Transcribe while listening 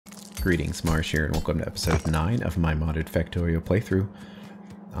Greetings, Marsh here, and welcome to episode 9 of my modded Factorio playthrough.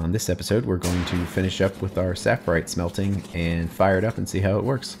 On this episode, we're going to finish up with our sapphire smelting and fire it up and see how it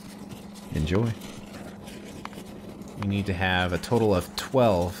works. Enjoy. We need to have a total of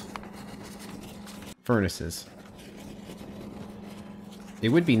 12 furnaces. It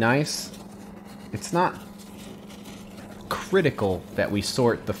would be nice. It's not critical that we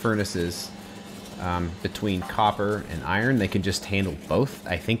sort the furnaces between copper and iron. They can just handle both.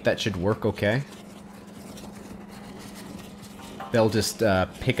 I think that should work okay. They'll just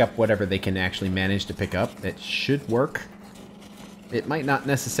pick up whatever they can actually manage to pick up. It should work. It might not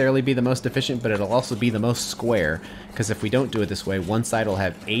necessarily be the most efficient, but it'll also be the most square. Because if we don't do it this way, one side will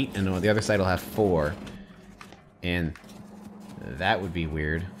have 8 and the other side will have 4. And that would be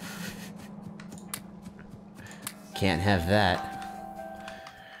weird. Can't have that.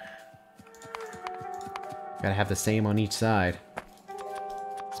 Gotta have the same on each side.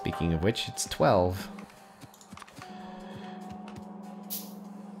 Speaking of which, it's 12.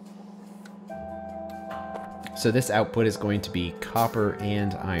 So this output is going to be copper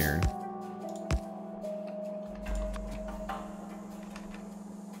and iron.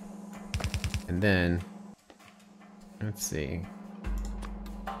 And then, let's see.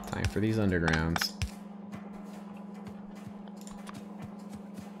 Time for these undergrounds.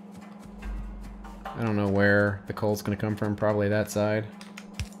 I don't know where the coal's going to come from, probably that side.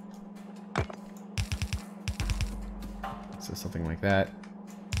 So something like that.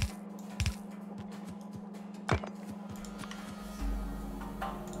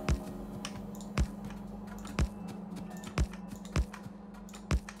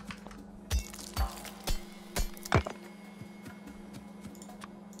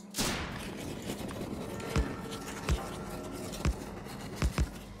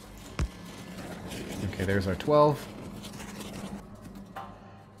 Okay, there's our 12.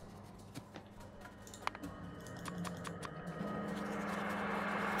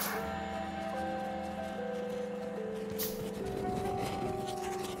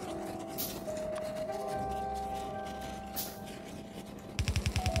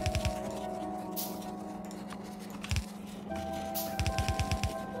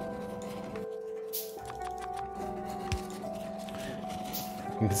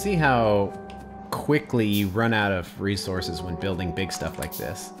 You can see how quickly you run out of resources when building big stuff like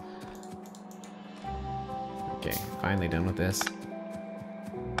this. Okay, finally done with this.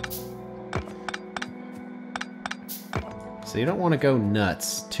 So you don't want to go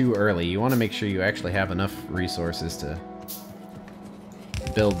nuts too early. You want to make sure you actually have enough resources to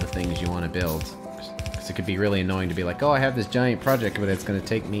build the things you want to build. Because it could be really annoying to be like, oh, I have this giant project, but it's going to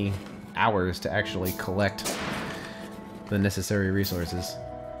take me hours to actually collect the necessary resources.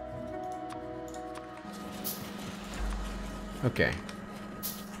 Okay.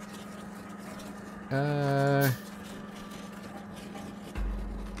 So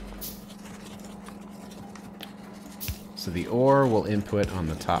the ore will input on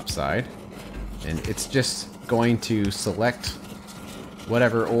the top side, and it's just going to select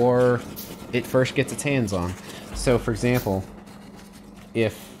whatever ore it first gets its hands on. So for example,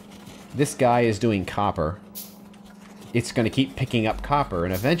 if this guy is doing copper, it's going to keep picking up copper,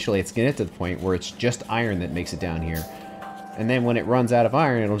 and eventually it's going to get to the point where it's just iron that makes it down here. And then when it runs out of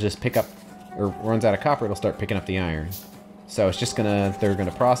iron, it'll just pick up, or runs out of copper, it'll start picking up the iron. So it's just gonna, they're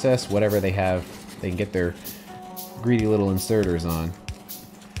gonna process whatever they have, they can get their greedy little inserters on.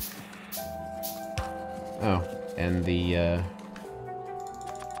 Oh, and the,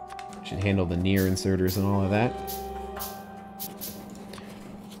 should handle the near inserters and all of that.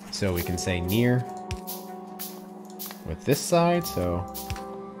 So we can say near with this side, so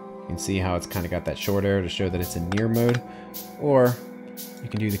you can see how it's kind of got that short arrow to show that it's in near mode. Or you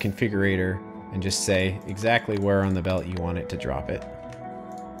can do the configurator and just say exactly where on the belt you want it to drop it.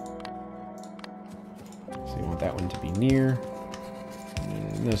 So you want that one to be near,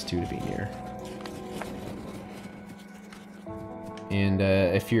 and those two to be near. And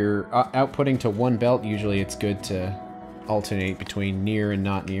if you're outputting to one belt, usually it's good to alternate between near and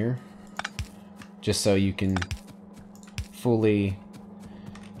not near, just so you can fully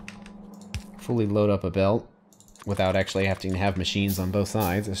load up a belt without actually having to have machines on both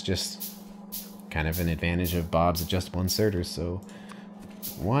sides. It's just kind of an advantage of Bob's adjustable inserters, so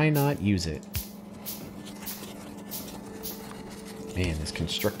why not use it? Man, this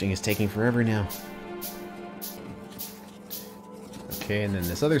constructing is taking forever now. Okay, and then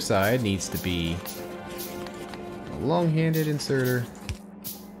this other side needs to be a long-handed inserter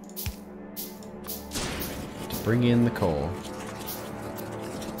to bring in the coal.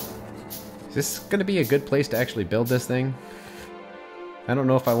 Is this going to be a good place to actually build this thing? I don't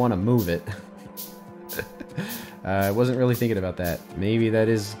know if I want to move it. I wasn't really thinking about that. Maybe that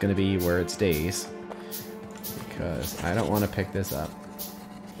is going to be where it stays. Because I don't want to pick this up.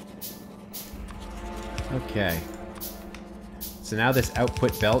 Okay. So now this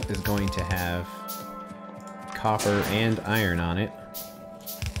output belt is going to have copper and iron on it.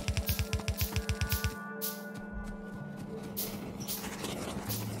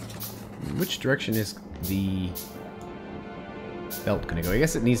 Which direction is the belt gonna go? I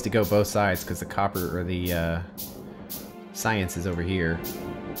guess it needs to go both sides because the copper or the science is over here.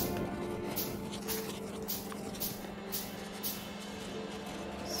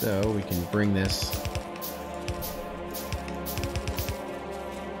 So we can bring this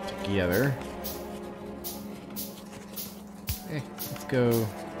together. Okay, let's go.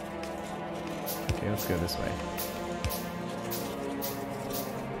 Okay, let's go this way.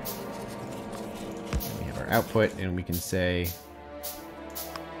 We have our output, and we can say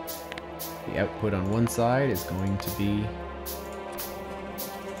the output on one side is going to be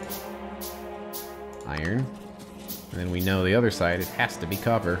iron. And then we know the other side, it has to be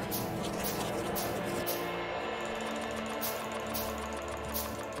copper.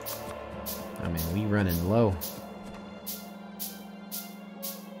 I mean, we running low.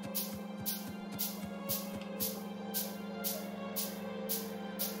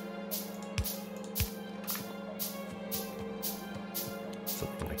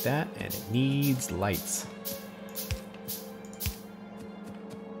 Something like that, and it needs lights.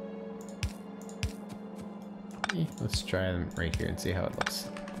 Let's try them right here and see how it looks.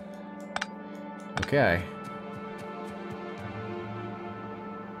 Okay.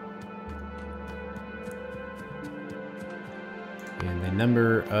 And the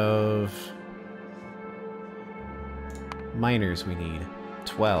number of miners we need,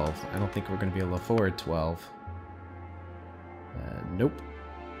 12. I don't think we're going to be able to afford 12. Nope.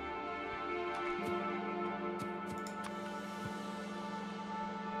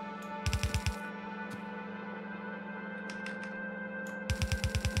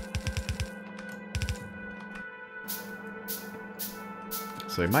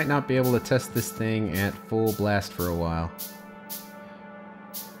 So we might not be able to test this thing at full blast for a while.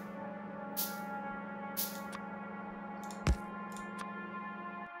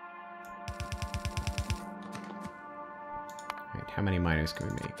 Alright, how many miners can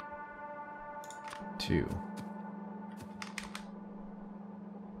we make? 2.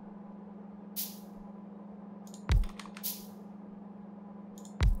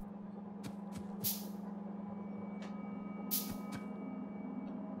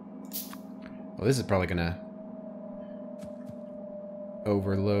 Well, this is probably gonna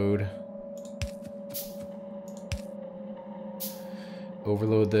overload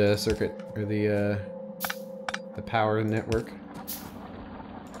the circuit or the power network.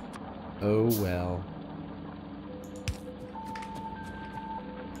 Oh well.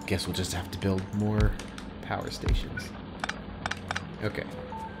 Guess we'll just have to build more power stations. Okay.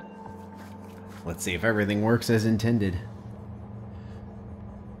 Let's see if everything works as intended.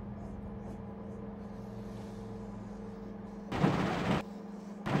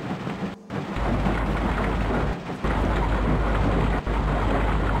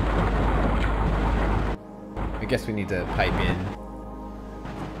 I guess we need to pipe in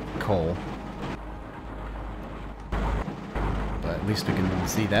coal. But at least we can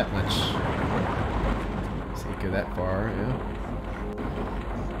see that much. See it go that far, yeah.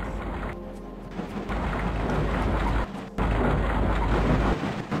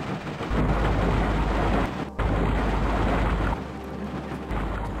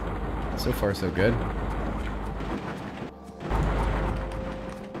 So far, so good.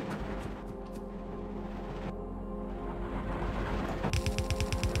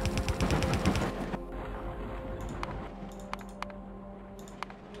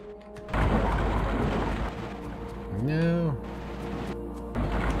 No.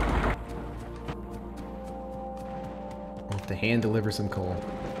 I'll have to hand deliver some coal.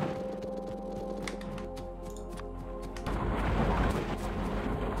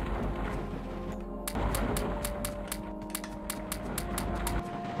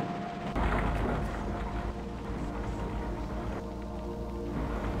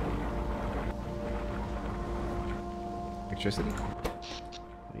 Electricity?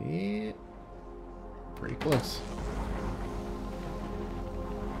 Yeah. Pretty close.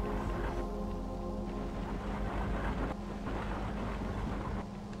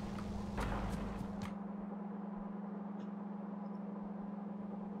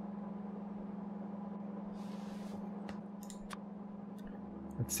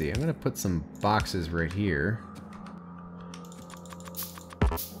 Let's see, I'm gonna put some boxes right here.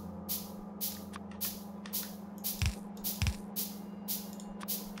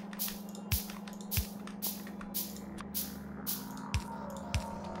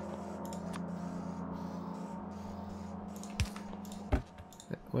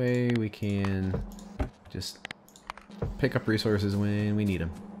 way we can just pick up resources when we need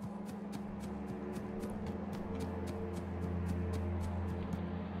them.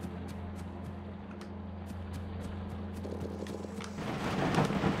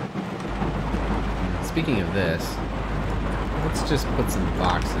 Speaking of this, let's just put some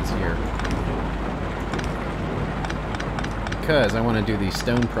boxes here. Because I want to do the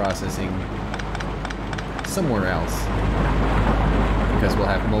stone processing somewhere else. Because we'll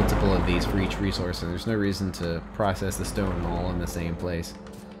have multiple of these for each resource, and there's no reason to process the stone all in the same place.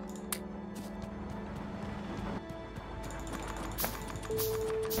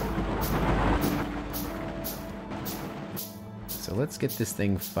 So let's get this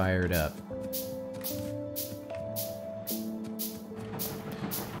thing fired up.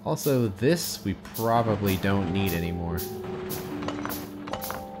 Also, this we probably don't need anymore.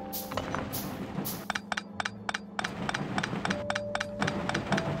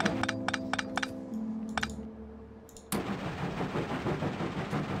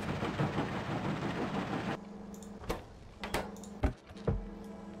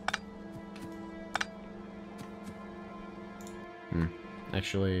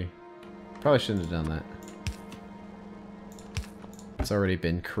 Actually, probably shouldn't have done that. It's already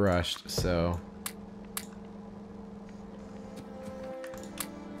been crushed, so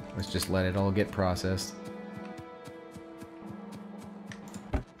let's just let it all get processed.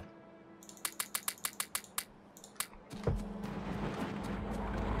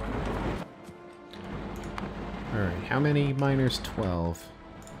 Alright, how many miners? 12.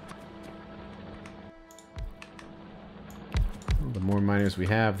 The more miners we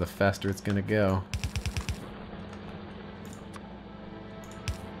have, the faster it's gonna go.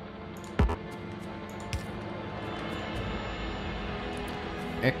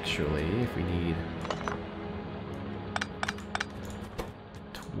 Actually, if we need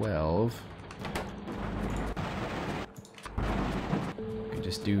 12, we can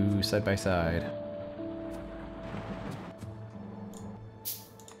just do side by side.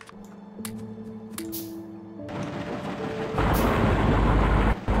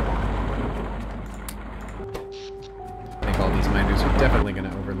 I think all these miners are definitely going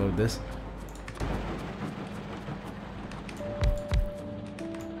to overload this.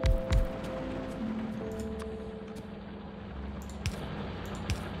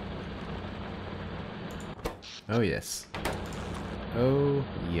 Oh yes. Oh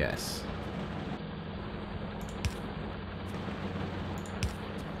yes.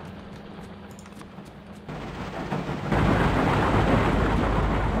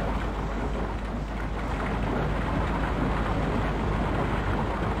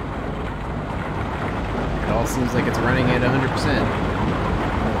 It all seems like it's running at 100%.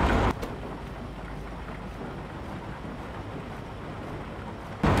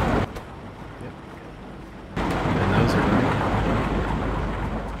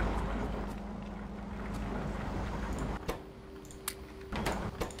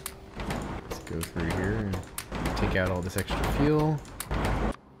 Go through here and take out all this extra fuel.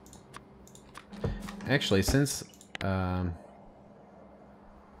 Actually, since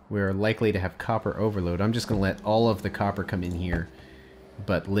we're likely to have copper overload, I'm just going to let all of the copper come in here,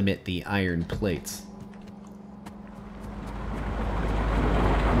 but limit the iron plates.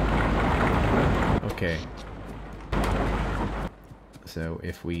 Okay. So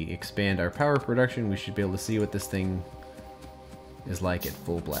if we expand our power production, we should be able to see what this thing is like at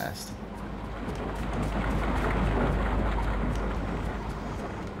full blast.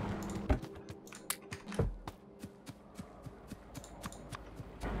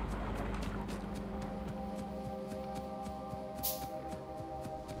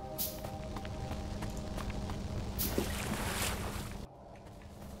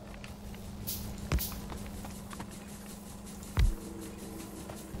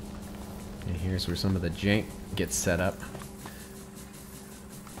 And here's where some of the jank gets set up.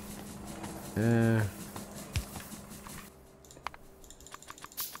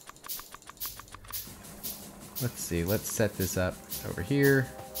 Let's see, let's set this up over here.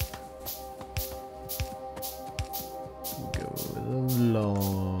 Go a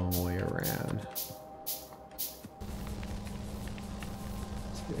long way around.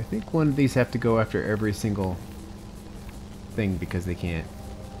 I think one of these have to go after every single thing because they can't.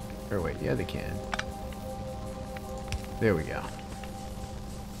 Or wait, yeah they can. There we go.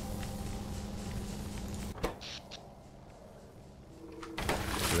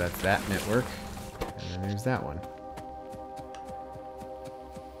 So that's that network. And there's that one.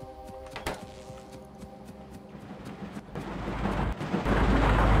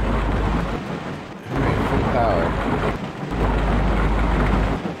 Alright, full power.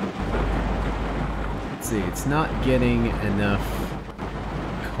 see, it's not getting enough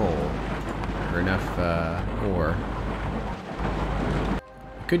coal, or enough ore.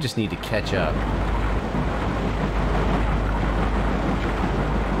 I could just need to catch up.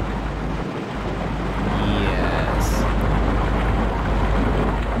 Yes.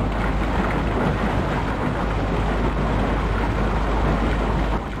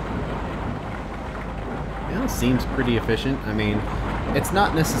 Well, seems pretty efficient. I mean, it's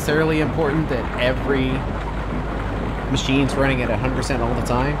not necessarily important that every machine's running at 100% all the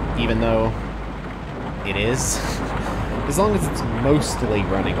time, even though it is. As long as it's mostly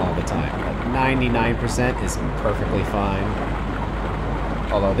running all the time. Like 99% is perfectly fine.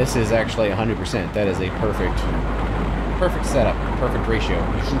 Although this is actually 100%. That is a perfect setup, perfect ratio.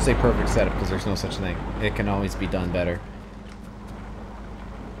 You shouldn't say perfect setup because there's no such thing. It can always be done better.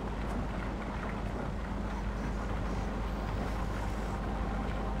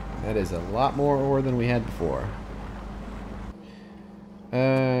 That is a lot more ore than we had before.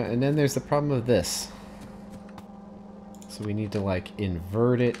 And then there's the problem of this. So we need to, like,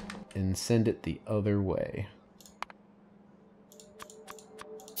 invert it and send it the other way.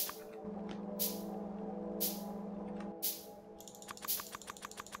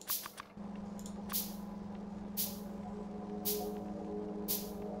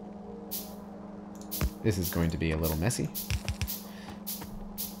 This is going to be a little messy.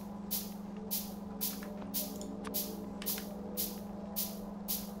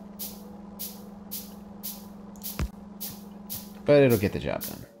 But it'll get the job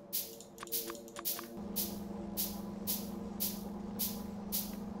done.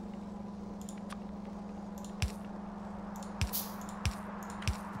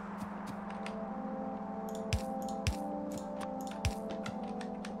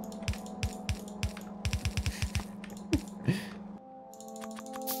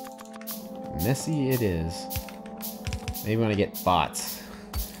 Messy it is. Maybe when I get bots,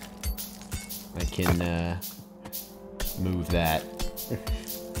 I can move that.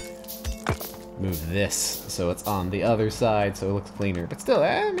 Move this so it's on the other side so it looks cleaner. But still,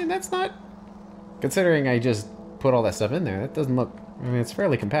 I mean, that's not... Considering I just put all that stuff in there, that doesn't look... I mean, it's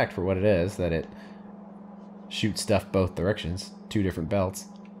fairly compact for what it is, that it shoots stuff both directions. 2 different belts.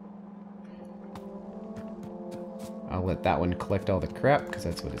 I'll let that one collect all the crap, because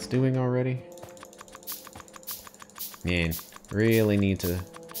that's what it's doing already. Man, really need to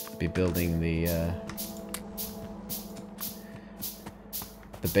be building the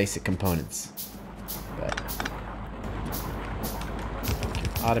basic components. But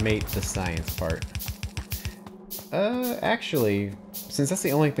automate the science part. Actually, since that's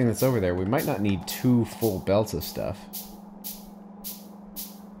the only thing that's over there, we might not need 2 full belts of stuff.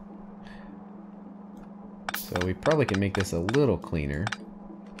 So we probably can make this a little cleaner.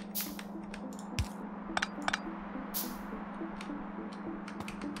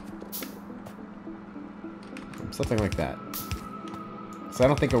 Something like that. So I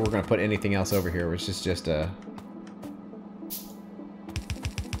don't think we're going to put anything else over here, which is just a...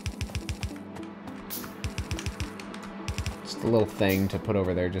 Just a little thing to put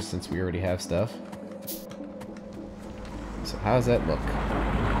over there just since we already have stuff. So how does that look?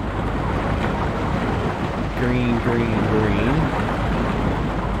 Green, green, green.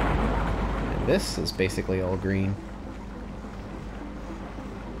 And this is basically all green.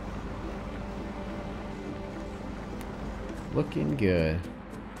 Looking good.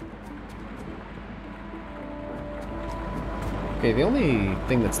 Okay, the only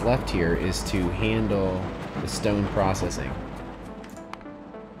thing that's left here is to handle the stone processing,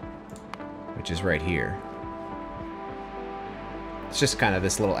 which is right here. It's just kind of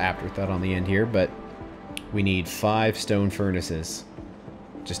this little afterthought on the end here, but we need 5 stone furnaces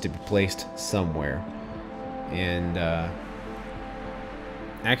just to be placed somewhere. And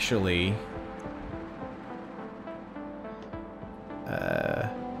actually,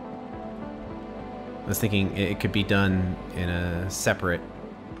 I was thinking it could be done in a separate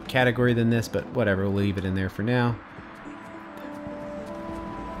category than this, but whatever, we'll leave it in there for now.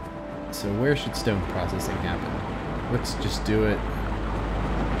 So where should stone processing happen? Let's just do it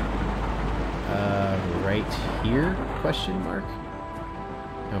right here, question mark?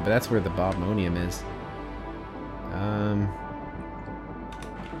 No, but that's where the bobmonium is. I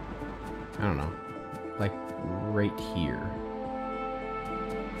don't know. Like right here.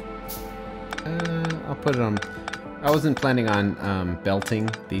 I'll put it on... I wasn't planning on belting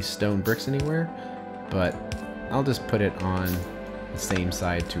these stone bricks anywhere, but I'll just put it on the same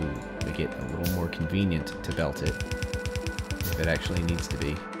side to make it a little more convenient to belt it, if it actually needs to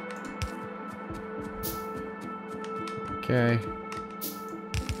be. Okay.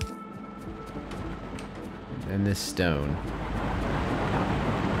 And this stone.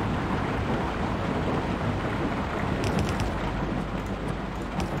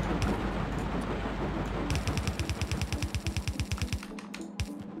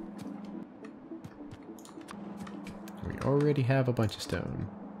 We already have a bunch of stone.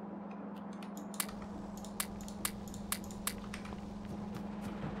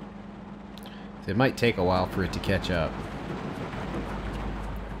 So it might take a while for it to catch up.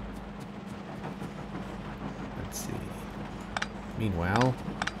 Let's see. Meanwhile,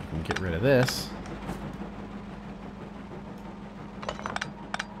 we can get rid of this.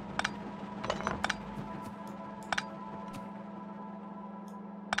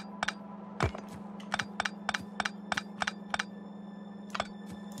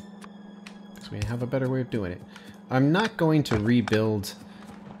 We have a better way of doing it. I'm not going to rebuild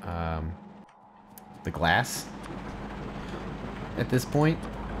the glass at this point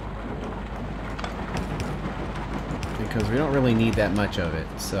because we don't really need that much of it.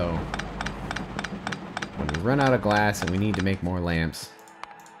 So when we run out of glass and we need to make more lamps,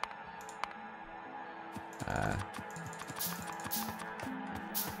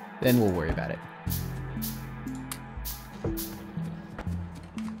 then we'll worry about it.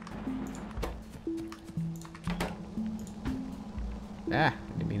 Ah,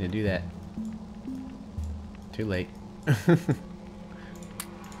 I didn't mean to do that. Too late. I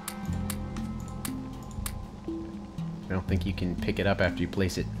don't think you can pick it up after you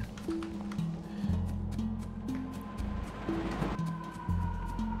place it.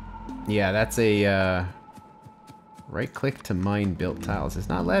 Yeah, that's a right click to mine built tiles. It's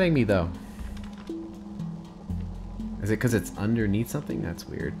not letting me though. Is it because it's underneath something? That's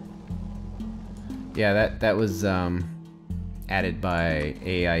weird. Yeah, that was added by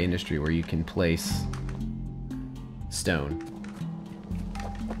AI Industry where you can place stone.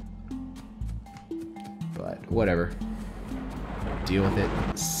 But whatever. Deal with it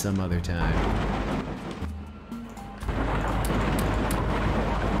some other time.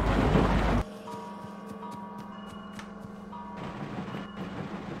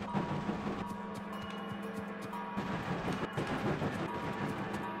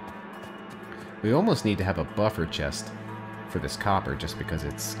 We almost need to have a buffer chest for this copper just because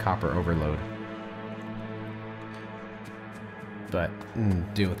it's copper overload. But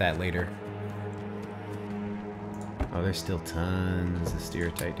deal with that later. Oh, there's still tons of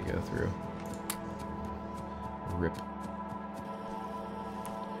stereotype to go through. Rip.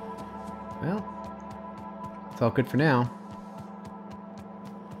 Well, it's all good for now.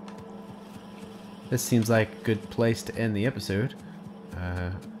 This seems like a good place to end the episode.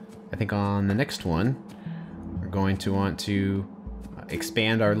 I think on the next one, we're going to want to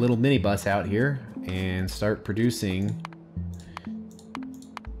expand our little mini bus out here and start producing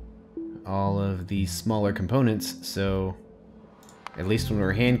all of these smaller components, so at least when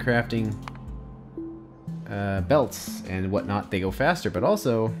we're handcrafting belts and whatnot, they go faster. But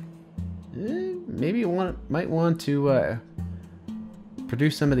also, maybe you might want to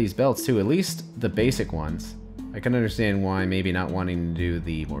produce some of these belts too, at least the basic ones. I can understand why maybe not wanting to do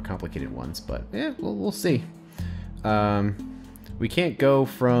the more complicated ones, but yeah, we'll see. We can't go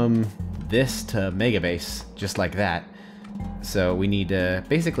from this to Mega Base just like that. So we need to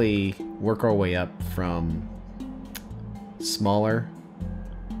basically work our way up from smaller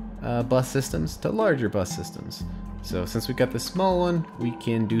bus systems to larger bus systems. So since we got the small one, we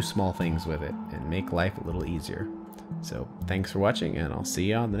can do small things with it and make life a little easier. So thanks for watching, and I'll see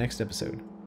you on the next episode.